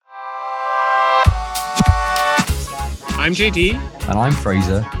I'm JD. And I'm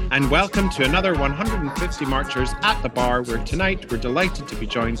Fraser. And welcome to another 150 Marchers at the Bar, where tonight we're delighted to be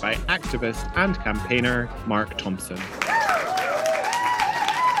joined by activist and campaigner Marc Thompson.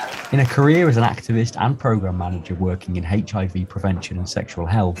 In a career as an activist and programme manager working in HIV prevention and sexual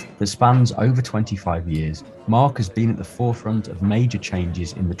health that spans over 25 years, Marc has been at the forefront of major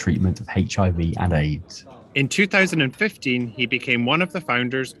changes in the treatment of HIV and AIDS. In 2015, he became one of the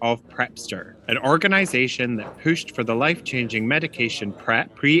founders of PrEPster, an organisation that pushed for the life-changing medication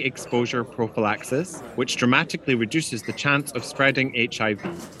PrEP, pre-exposure prophylaxis, which dramatically reduces the chance of spreading HIV.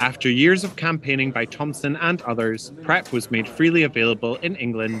 After years of campaigning by Thompson and others, PrEP was made freely available in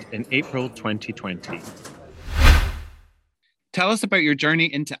England in April 2020. Tell us about your journey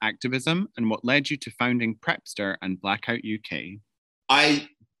into activism and what led you to founding PrEPster and Blackout UK. I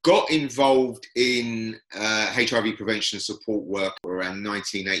got involved in HIV prevention support work around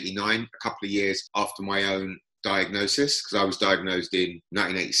 1989, a couple of years after my own diagnosis, because I was diagnosed in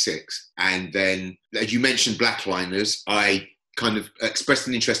 1986. And then, as you mentioned, Blackliners, I kind of expressed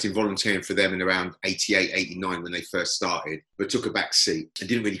an interest in volunteering for them in around 88, 89 when they first started, but took a back seat and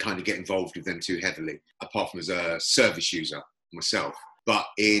didn't really kind of get involved with them too heavily, apart from as a service user myself. But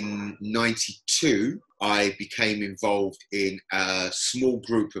in 92, I became involved in a small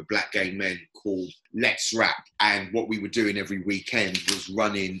group of black gay men called Let's Rap. And what we were doing every weekend was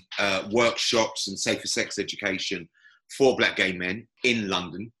running workshops and safer sex education for black gay men in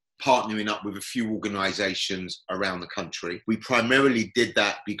London, partnering up with a few organisations around the country. We primarily did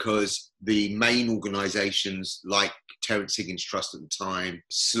that because the main organisations like Terence Higgins Trust at the time,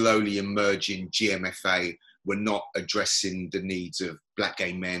 slowly emerging GMFA, were not addressing the needs of black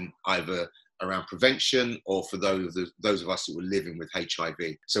gay men, either around prevention or for those of us that were living with HIV.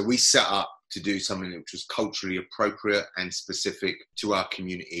 So we set up to do something which was culturally appropriate and specific to our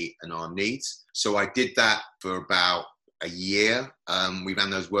community and our needs. So I did that for about a year. We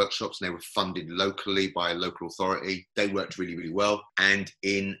ran those workshops and they were funded locally by a local authority. They worked really, really well. And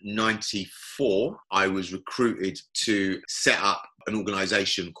in 94, I was recruited to set up an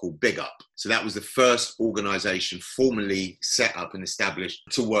organisation called Big Up. So that was the first organisation formally set up and established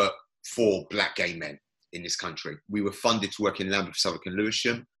to work for black gay men in this country. We were funded to work in Lambeth, Southwark and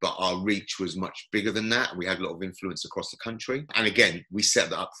Lewisham, but our reach was much bigger than that. We had a lot of influence across the country. And again, we set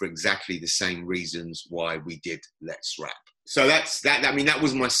that up for exactly the same reasons why we did Let's Rap. So that's that. I mean, that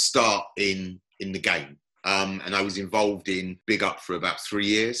was my start in the game. And I was involved in Big Up for about 3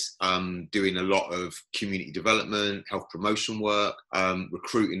 years, doing a lot of community development, health promotion work,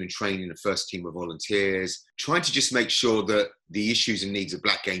 recruiting and training the first team of volunteers, trying to just make sure that the issues and needs of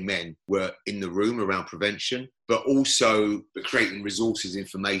black gay men were in the room around prevention, but also creating resources,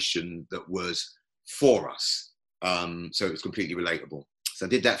 information that was for us. So it was completely relatable. So I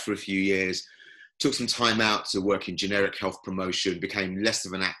did that for a few years. Took some time out to work in generic health promotion, became less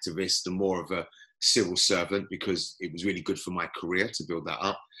of an activist and more of a civil servant because it was really good for my career to build that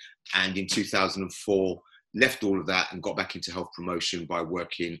up. And in 2004, left all of that and got back into health promotion by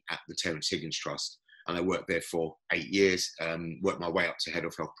working at the Terence Higgins Trust. And I worked there for 8 years, worked my way up to head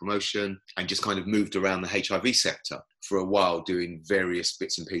of health promotion and just kind of moved around the HIV sector for a while doing various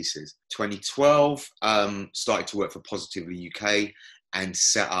bits and pieces. 2012, started to work for Positively UK and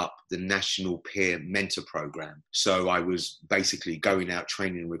set up the National Peer Mentor Programme. So I was basically going out,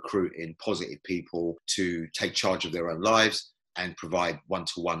 training and recruiting positive people to take charge of their own lives and provide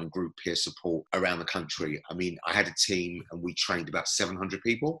one-to-one and group peer support around the country. I mean, I had a team and we trained about 700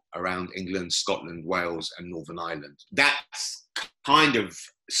 people around England, Scotland, Wales and Northern Ireland. That's kind of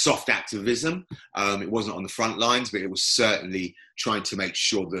soft activism. It wasn't on the front lines, but it was certainly trying to make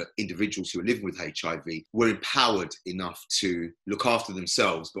sure that individuals who are living with HIV were empowered enough to look after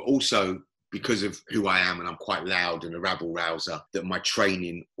themselves, but also because of who I am and I'm quite loud and a rabble rouser, that my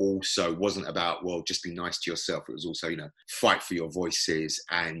training also wasn't about, well, just be nice to yourself. It was also, fight for your voices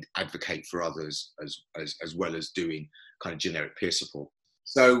and advocate for others as well as doing kind of generic peer support.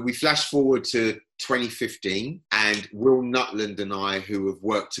 So we flash forward to 2015 and Will Nutland and I, who have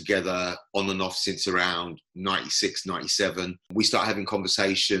worked together on and off since around 96, 97, we start having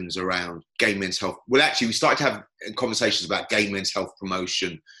conversations around gay men's health. Well, actually, we started to have conversations about gay men's health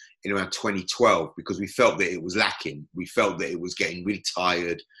promotion in around 2012 because we felt that it was lacking. We felt that it was getting really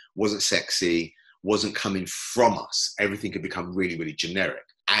tired, wasn't sexy, wasn't coming from us. Everything had become really, really generic.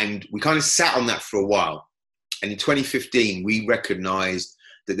 And we kind of sat on that for a while. And in 2015, we recognised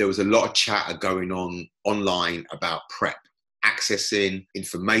that there was a lot of chatter going on online about PrEP, accessing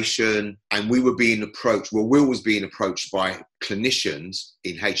information, and we were being approached, Will was being approached by clinicians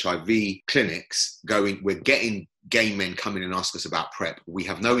in HIV clinics going, we're getting gay men come in and ask us about PrEP. We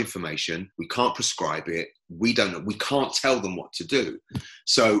have no information. We can't prescribe it. We don't know. We can't tell them what to do.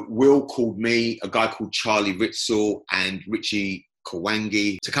 So Will called me, a guy called Charlie Ritzel and Richie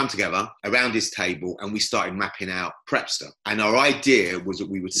Kawangi to come together around his table, and we started mapping out Prepster. And our idea was that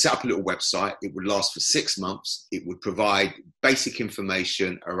we would set up a little website. It would last for 6 months. It would provide basic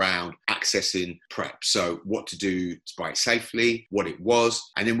information around accessing PrEP. So what to do to buy it safely, what it was.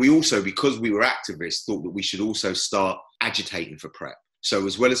 And then we also, because we were activists, thought that we should also start agitating for PrEP. So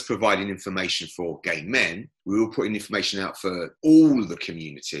as well as providing information for gay men, we were putting information out for all the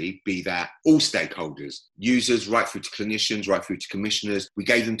community, be that all stakeholders, users, right through to clinicians, right through to commissioners. We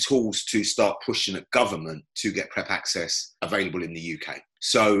gave them tools to start pushing at government to get PrEP access available in the UK.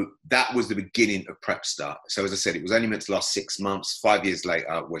 So that was the beginning of Prepster. So as I said, it was only meant to last 6 months. 5 years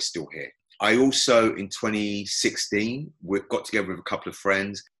later, we're still here. I also, in 2016, we got together with a couple of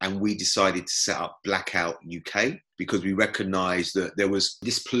friends and we decided to set up Blackout UK because we recognised that there was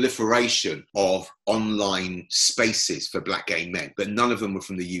this proliferation of online spaces for black gay men, but none of them were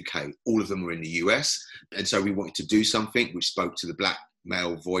from the UK. All of them were in the US. And so we wanted to do something which spoke to the black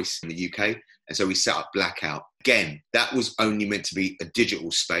male voice in the UK. And so we set up Blackout. Again, that was only meant to be a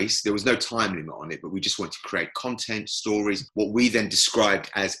digital space. There was no time limit on it, but we just wanted to create content, stories, what we then described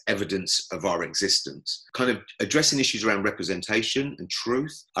as evidence of our existence, kind of addressing issues around representation and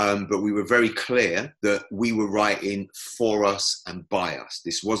truth. But we were very clear that we were writing for us and by us.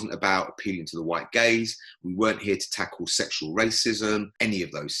 This wasn't about appealing to the white gaze. We weren't here to tackle sexual racism, any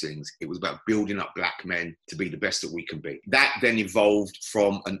of those things. It was about building up black men to be the best that we can be. That then evolved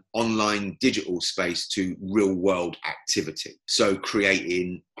from an online digital space to real world activity. So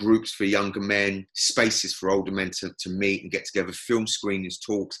creating groups for younger men, spaces for older men to meet and get together, film screenings,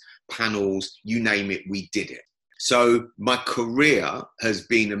 talks, panels, you name it, we did it. So my career has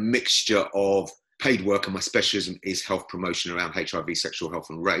been a mixture of paid work, and my specialism is health promotion around HIV, sexual health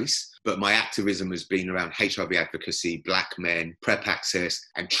and race. But my activism has been around HIV advocacy, black men, PrEP access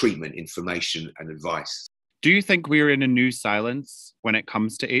and treatment information and advice. Do you think we're in a new silence when it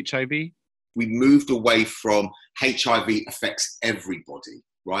comes to HIV? We moved away from HIV affects everybody,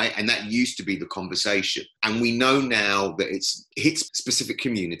 right? And that used to be the conversation. And we know now that it hits specific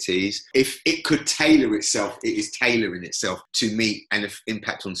communities. If it could tailor itself, it is tailoring itself to meet and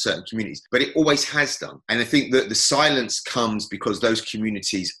impact on certain communities. But it always has done. And I think that the silence comes because those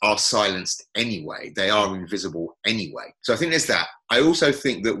communities are silenced anyway. They are invisible anyway. So I think there's that. I also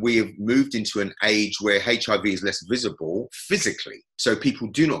think that we have moved into an age where HIV is less visible physically. So people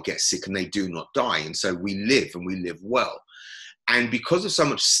do not get sick and they do not die. And so we live and we live well. And because of so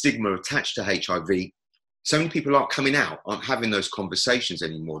much stigma attached to HIV, so many people aren't coming out, aren't having those conversations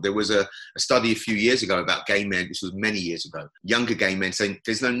anymore. There was a study a few years ago about gay men, this was many years ago, younger gay men saying,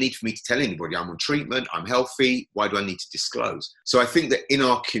 there's no need for me to tell anybody, I'm on treatment, I'm healthy, why do I need to disclose? So I think that in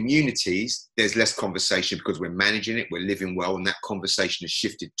our communities, there's less conversation because we're managing it, we're living well, and that conversation has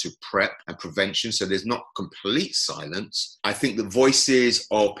shifted to PrEP and prevention, so there's not complete silence. I think the voices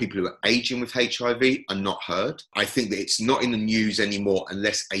of people who are aging with HIV are not heard. I think that it's not in the news anymore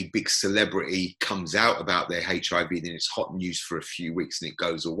unless a big celebrity comes out about their HIV, then it's hot news for a few weeks and it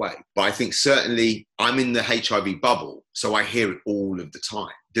goes away. But I think certainly I'm in the HIV bubble, so I hear it all of the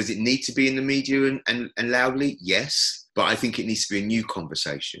time. Does it need to be in the media and loudly? Yes, but I think it needs to be a new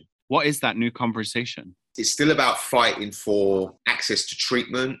conversation. What is that new conversation? It's still about fighting for access to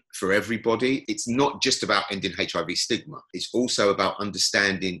treatment for everybody. It's not just about ending HIV stigma. It's also about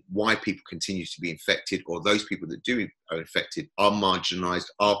understanding why people continue to be infected, or those people that do are infected are marginalised,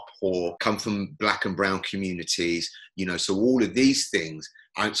 are poor, come from black and brown communities, so all of these things.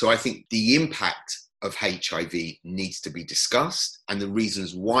 So I think the impact of HIV needs to be discussed, and the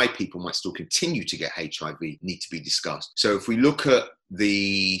reasons why people might still continue to get HIV need to be discussed. So if we look at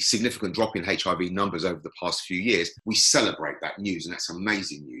the significant drop in HIV numbers over the past few years, we celebrate that news, and that's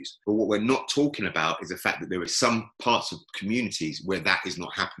amazing news. But what we're not talking about is the fact that there are some parts of communities where that is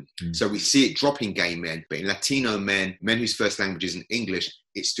not happening. So we see it drop in gay men, but in Latino men whose first language isn't English,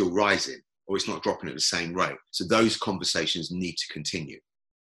 it's still rising, or it's not dropping at the same rate. So those conversations need to continue.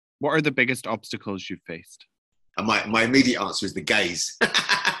 What are the biggest obstacles you've faced? And my immediate answer is the gays.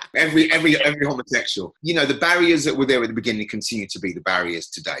 every homosexual. The barriers that were there at the beginning continue to be the barriers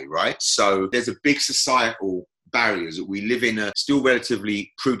today, right? So there's a big societal barriers that we live in a still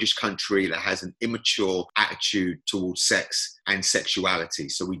relatively prudish country that has an immature attitude towards sex and sexuality.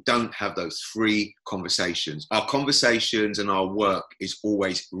 So we don't have those free conversations. Our conversations and our work is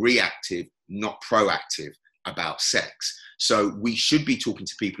always reactive, not proactive about sex. So we should be talking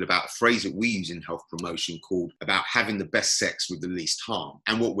to people about a phrase that we use in health promotion called about having the best sex with the least harm.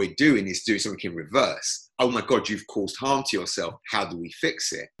 And what we're doing is doing something in reverse. oh my God, you've caused harm to yourself. How do we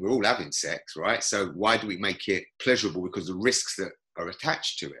fix it? We're all having sex, right? So why do we make it pleasurable? Because the risks that are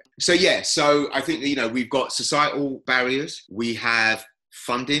attached to it. So yeah, so I think, you know, we've got societal barriers. We have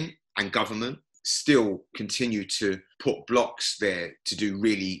funding, and government still continue to put blocks there to do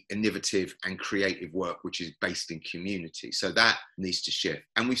really innovative and creative work, which is based in community. So that needs to shift.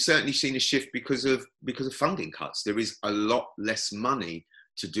 And we've certainly seen a shift because of funding cuts. There is a lot less money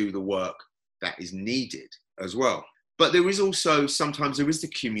to do the work that is needed as well. But there is also, sometimes there is the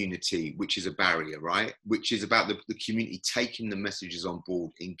community, which is a barrier, right? Which is about the community taking the messages on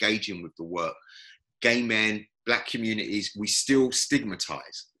board, engaging with the work. Gay men, black communities, we still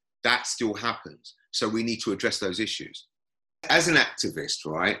stigmatize. That still happens. So we need to address those issues. As an activist,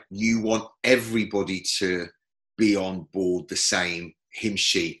 right, you want everybody to be on board the same hymn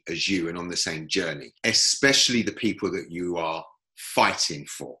sheet as you and on the same journey, especially the people that you are fighting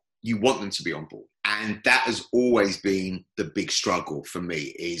for. You want them to be on board. And that has always been the big struggle for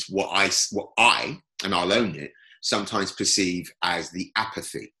me, is what I, and I'll own it, sometimes perceive as the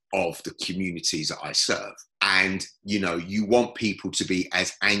apathy of the communities that I serve. And, you know, you want people to be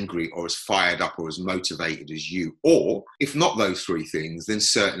as angry or as fired up or as motivated as you, or if not those three things, then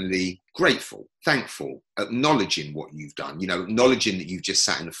certainly grateful, thankful, acknowledging what you've done, you know, acknowledging that you've just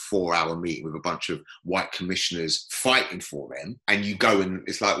sat in a 4-hour meeting with a bunch of white commissioners fighting for them. And you go and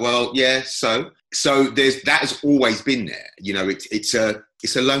it's like, well, yeah, so that has always been there. You know, it's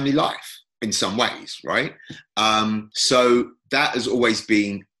a lonely life in some ways, right? So that has always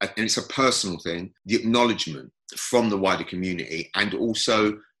been, and it's a personal thing, the acknowledgement from the wider community and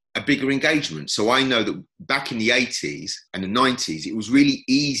also a bigger engagement. So I know that back in the 80s and the 90s, it was really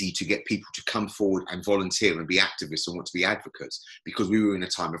easy to get people to come forward and volunteer and be activists and want to be advocates because we were in a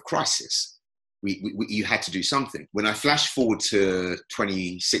time of crisis. You had to do something. When I flash forward to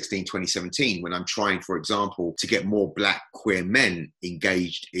 2016, 2017, when I'm trying, for example, to get more black queer men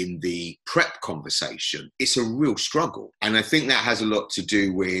engaged in the PrEP conversation, it's a real struggle. And I think that has a lot to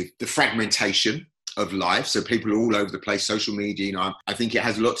do with the fragmentation of life. So people are all over the place, social media, you know, I think it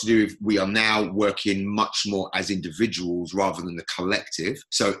has a lot to do with we are now working much more as individuals rather than the collective.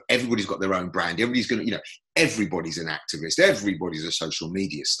 So everybody's got their own brand. Everybody's going to, you know, everybody's an activist. Everybody's a social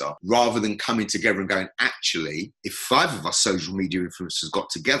media star, rather than coming together and going, actually, if 5 of us social media influencers got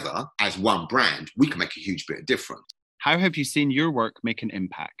together as one brand, we can make a huge bit of difference. How have you seen your work make an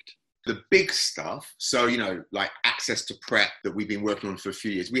impact? The big stuff, so, you know, like access to PrEP that we've been working on for a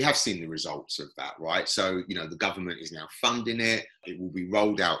few years, we have seen the results of that, right? So, you know, the government is now funding it. It will be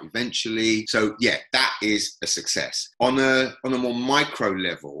rolled out eventually. So, yeah, that is a success. On a more micro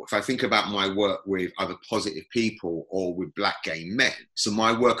level, if I think about my work with other positive people or with black gay men, so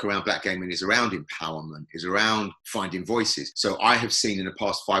my work around black gay men is around empowerment, is around finding voices. So I have seen in the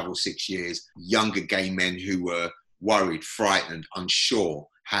past 5 or 6 years, younger gay men who were worried, frightened, unsure,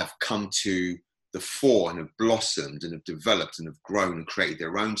 have come to the fore and have blossomed and have developed and have grown and created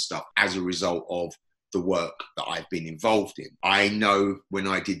their own stuff as a result of the work that I've been involved in. I know when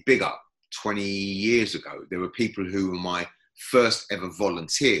I did Big Up 20 years ago, there were people who were my first ever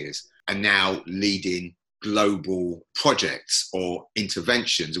volunteers and now leading global projects or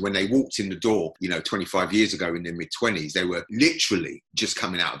interventions. And when they walked in the door, you know, 25 years ago in their mid-20s, they were literally just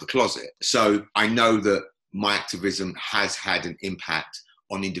coming out of the closet. So I know that my activism has had an impact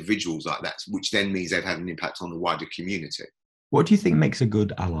on individuals like that, which then means they've had an impact on the wider community. What do you think makes a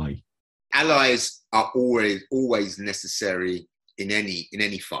good ally? Allies are always necessary in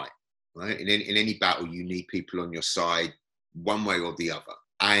any fight, right? In any battle, you need people on your side, one way or the other.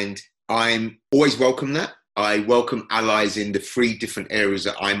 And I'm always welcome that. I welcome allies in the 3 different areas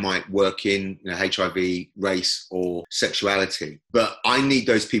that I might work in, you know, HIV, race, or sexuality. But I need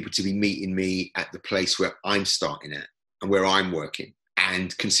those people to be meeting me at the place where I'm starting at and where I'm working,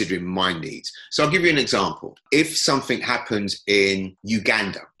 and considering my needs. So I'll give you an example. If something happens in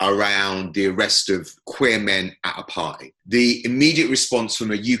Uganda around the arrest of queer men at a party, the immediate response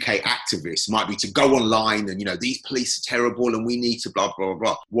from a UK activist might be to go online and, you know, these police are terrible and we need to blah, blah, blah,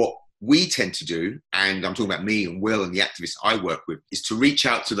 blah. What we tend to do, and I'm talking about me and Will and the activists I work with, is to reach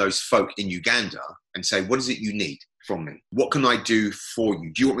out to those folk in Uganda and say, what is it you need from me? What can I do for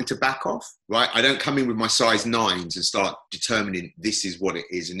you? Do you want me to back off? Right? I don't come in with my size 9s and start determining this is what it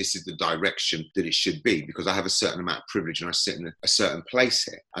is and this is the direction that it should be, because I have a certain amount of privilege and I sit in a certain place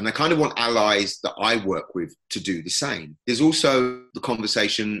here. And I kind of want allies that I work with to do the same. There's also the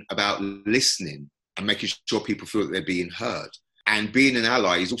conversation about listening and making sure people feel that they're being heard. And being an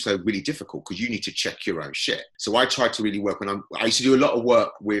ally is also really difficult because you need to check your own shit. So I try to really work I used to do a lot of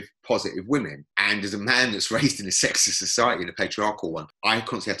work with positive women. And as a man that's raised in a sexist society, in a patriarchal one, I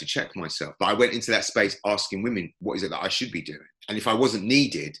constantly have to check myself. But I went into that space asking women, what is it that I should be doing? And if I wasn't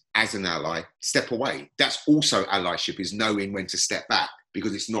needed as an ally, step away. That's also allyship, is knowing when to step back,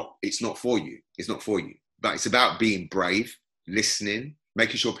 because it's not for you. It's not for you. But it's about being brave, listening,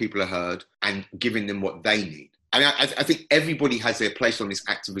 making sure people are heard, and giving them what they need. And I think everybody has their place on this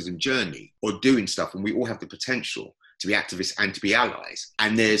activism journey, or doing stuff, and we all have the potential to be activists and to be allies.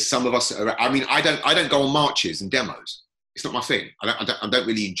 And there's some of us that are, I don't go on marches and demos. It's not my thing. I don't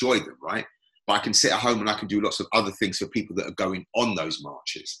really enjoy them, right? But I can sit at home and I can do lots of other things for people that are going on those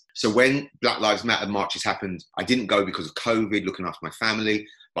marches. So when Black Lives Matter marches happened, I didn't go because of COVID, looking after my family.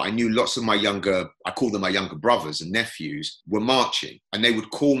 But I knew lots of I call them my younger brothers and nephews, were marching. And they would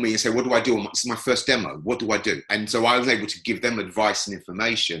call me and say, what do I do? This is my first demo. What do I do? And so I was able to give them advice and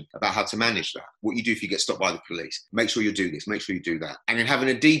information about how to manage that. What you do if you get stopped by the police. Make sure you do this. Make sure you do that. And then having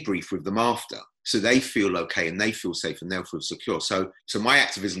a debrief with them after, so they feel okay and they feel safe and they'll feel secure. So my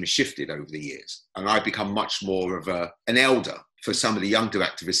activism has shifted over the years. And I've become much more of an elder for some of the younger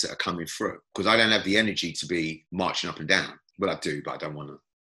activists that are coming through, because I don't have the energy to be marching up and down. Well, I do, but I don't want to.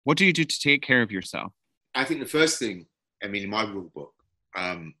 What do you do to take care of yourself? I think the first thing, in my rule book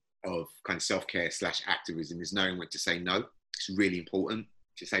of kind of self-care / activism is knowing when to say no. It's really important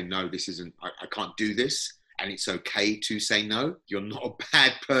to say, no, this isn't, I can't do this. And it's okay to say no. You're not a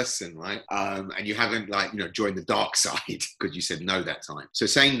bad person, right? And you haven't joined the dark side because you said no that time. So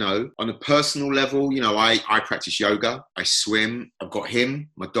saying no. On a personal level, I practice yoga, I swim, I've got him,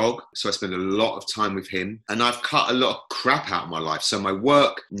 my dog. So I spend a lot of time with him, and I've cut a lot of crap out of my life. So my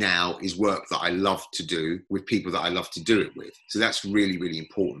work now is work that I love to do with people that I love to do it with. So that's really, really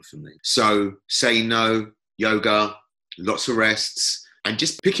important for me. So saying no, yoga, lots of rests, and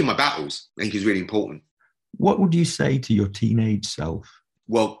just picking my battles, I think is really important. What would you say to your teenage self?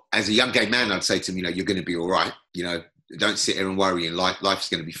 Well, as a young gay man, I'd say to him, you're going to be all right. Don't sit here and worry, and life's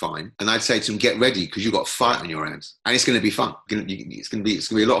going to be fine. And I'd say to him, get ready, because you've got a fight on your hands, and it's going to be fun. It's going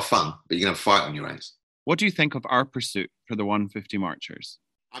to be a lot of fun, but you're going to have a fight on your hands. What do you think of our pursuit for the 150 marchers?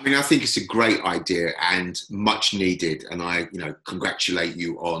 I think it's a great idea and much needed. And I, congratulate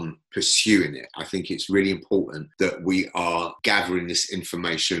you on pursuing it. I think it's really important that we are gathering this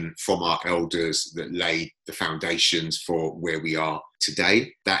information from our elders that laid the foundations for where we are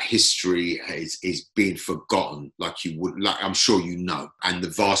today. That history is being forgotten, like I'm sure you know. And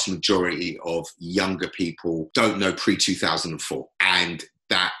the vast majority of younger people don't know pre-2004. And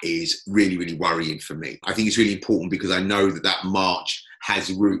that is really, really worrying for me. I think it's really important because I know that march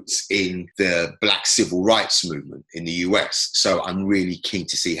has roots in the Black civil rights movement in the US. So I'm really keen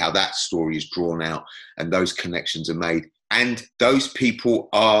to see how that story is drawn out and those connections are made. And those people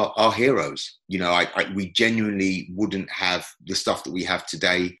are heroes. We genuinely wouldn't have the stuff that we have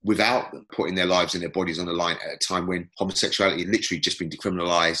today without them putting their lives and their bodies on the line at a time when homosexuality had literally just been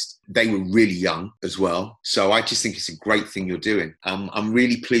decriminalised. They were really young as well. So I just think it's a great thing you're doing. I'm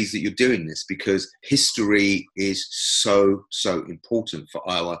really pleased that you're doing this because history is so, so important for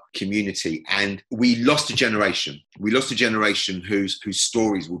our community. And we lost a generation. We lost a generation whose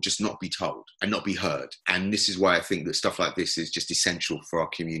stories will just not be told and not be heard. And this is why I think that stuff like this is just essential for our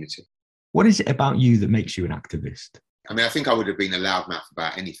community. What is it about you that makes you an activist? I think I would have been a loudmouth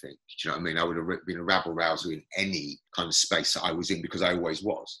about anything. Do you know what I mean? I would have been a rabble-rouser in any kind of space that I was in because I always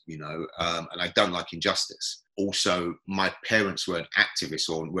was, and I don't like injustice. Also, my parents weren't activists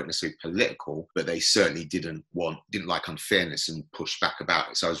or weren't necessarily political, but they certainly didn't like unfairness and push back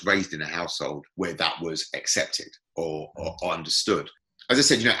about it. So I was raised in a household where that was accepted or understood. As I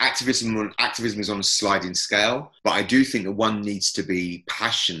said, activism is on a sliding scale, but I do think that one needs to be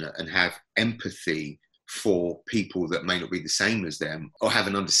passionate and have empathy for people that may not be the same as them or have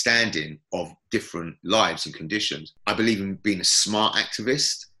an understanding of different lives and conditions. I believe in being a smart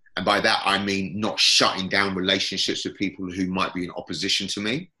activist. And by that, I mean not shutting down relationships with people who might be in opposition to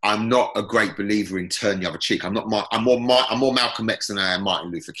me. I'm not a great believer in turn the other cheek. I'm more Malcolm X than I am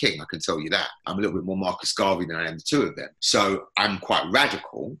Martin Luther King. I can tell you that. I'm a little bit more Marcus Garvey than I am the two of them. So I'm quite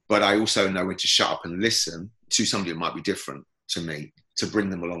radical, but I also know when to shut up and listen to somebody that might be different to me, to bring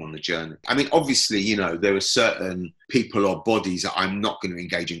them along on the journey. Obviously, there are certain people or bodies that I'm not going to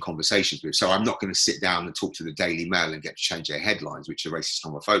engage in conversations with. So I'm not going to sit down and talk to the Daily Mail and get to change their headlines, which are racist,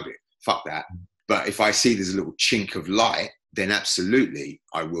 homophobic. Fuck that. But if I see there's a little chink of light then absolutely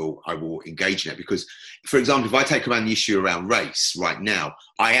I will engage in it. Because, for example, if I take around the issue around race right now,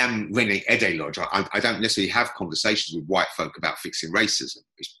 I am running Ede Lodge. I don't necessarily have conversations with white folk about fixing racism.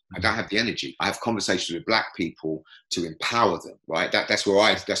 I don't have the energy. I have conversations with black people to empower them, right? That's where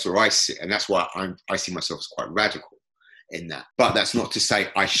I sit, and that's why I see myself as quite radical in that. But that's not to say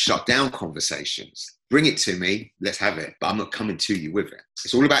I shut down conversations. Bring it to me, let's have it. But I'm not coming to you with it.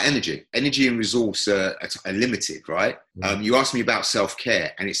 It's all about energy. Energy and resource are limited, right? You asked me about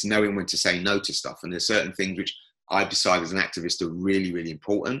self-care, and it's knowing when to say no to stuff. And there's certain things which I decide as an activist are really, really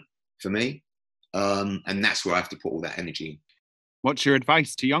important for me. And that's where I have to put all that energy in. What's your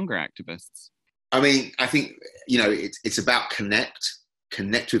advice to younger activists? I mean, I think, it's about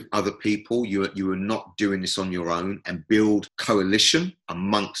connect with other people. You are not doing this on your own, and build coalition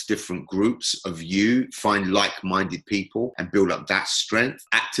amongst different groups of you, find like-minded people and build up that strength.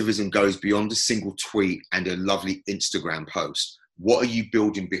 Activism goes beyond a single tweet and a lovely Instagram post. What are you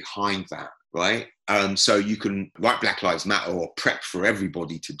building behind that, right? So you can write Black Lives Matter or prep for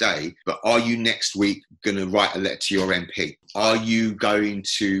everybody today, but are you next week going to write a letter to your MP? Are you going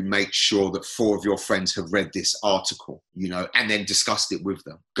to make sure that 4 of your friends have read this article, and then discussed it with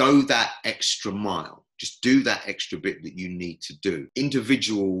them? Go that extra mile. Just do that extra bit that you need to do.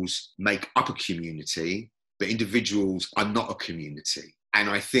 Individuals make up a community, but individuals are not a community. And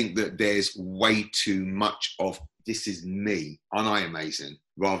I think that there's way too much of this is me, aren't I amazing,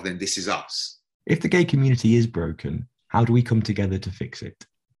 rather than this is us. If the gay community is broken, how do we come together to fix it?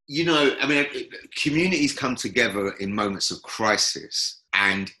 Communities come together in moments of crisis,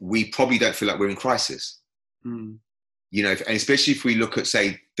 and we probably don't feel like we're in crisis. And especially if we look at,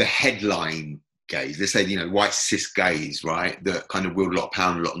 say, the headline gays, let's say, white cis gays, right, that kind of wield a lot of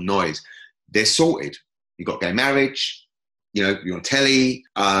power and a lot of noise, they're sorted. You've got gay marriage, you're on telly,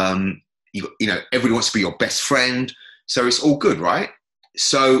 everybody wants to be your best friend. So it's all good, right?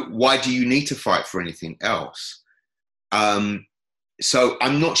 So why do you need to fight for anything else? So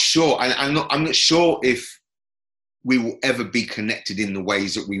I'm not sure. I'm not sure if we will ever be connected in the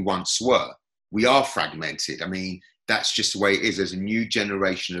ways that we once were. We are fragmented. I mean, that's just the way it is. There's a new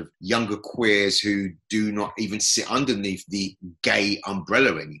generation of younger queers who do not even sit underneath the gay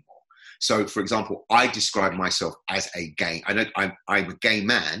umbrella anymore. So, for example, I describe myself as a gay. I'm a gay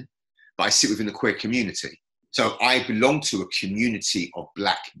man, but I sit within the queer community. So I belong to a community of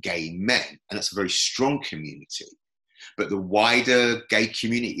black gay men, and that's a very strong community. But the wider gay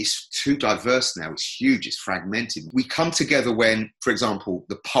community is too diverse now. It's huge, it's fragmented. We come together when, for example,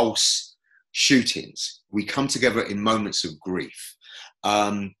 the Pulse shootings, we come together in moments of grief.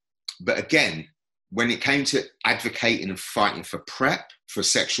 But again, when it came to advocating and fighting for PrEP, for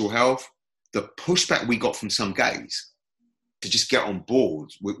sexual health, the pushback we got from some gays to just get on board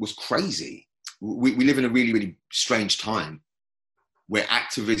was crazy. We live in a really, really strange time where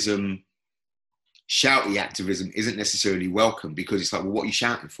activism, shouty activism, isn't necessarily welcome, because it's like, well, what are you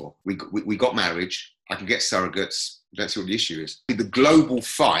shouting for? We got marriage, I can get surrogates, that's what the issue is. The global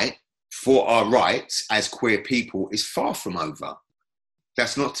fight for our rights as queer people is far from over.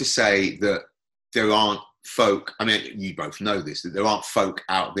 That's not to say that there aren't folk, I mean, you both know this, that there aren't folk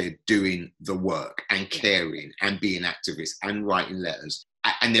out there doing the work and caring and being activists and writing letters.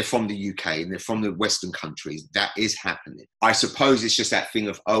 And they're from the UK and they're from the Western countries. That is happening. I suppose it's just that thing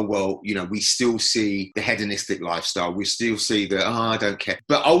of, oh, well, we still see the hedonistic lifestyle. We still see the, I don't care.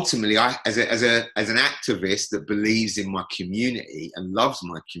 But ultimately, I, as an activist that believes in my community and loves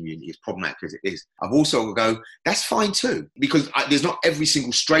my community, as problematic as it is, I've also got to go, that's fine too. Because there's not every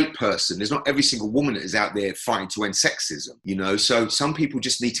single straight person, there's not every single woman that is out there fighting to end sexism, So some people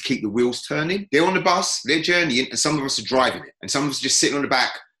just need to keep the wheels turning. They're on the bus, they're journeying, and some of us are driving it. And some of us are just sitting on the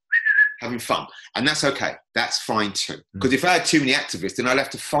back, having fun. And that's okay. That's fine too. Because if I had too many activists, then I'd have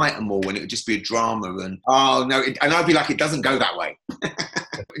to fight them all, and it would just be a drama. And and I'd be like, it doesn't go that way.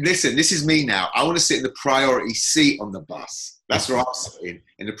 Listen, this is me now. I want to sit in the priority seat on the bus. That's where I'm sitting,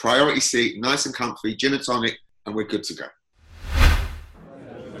 in the priority seat, nice and comfy, gin and tonic, and we're good to go.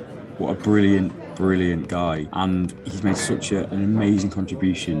 What a brilliant guy. And he's made such an amazing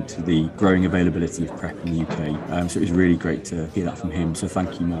contribution to the growing availability of PrEP in the UK. So it was really great to hear that from him. So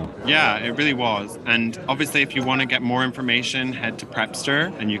thank you, Marc. Yeah, it really was. And obviously, if you want to get more information, head to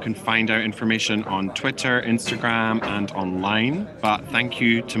Prepster, and you can find out information on Twitter, Instagram, and online. But thank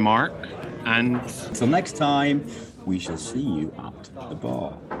you to Marc. And until next time, we shall see you at the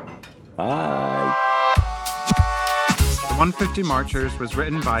bar. Bye. The 150 Marchers was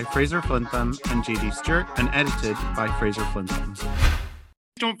written by Fraser Flintham and J.D. Stewart and edited by Fraser Flintham.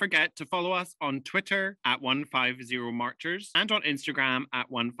 Don't forget to follow us on Twitter at 150Marchers and on Instagram at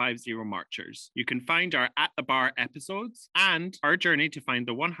 150Marchers. You can find our At the Bar episodes and our journey to find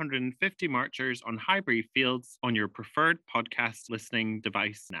the 150 marchers on Highbury Fields on your preferred podcast listening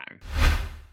device now.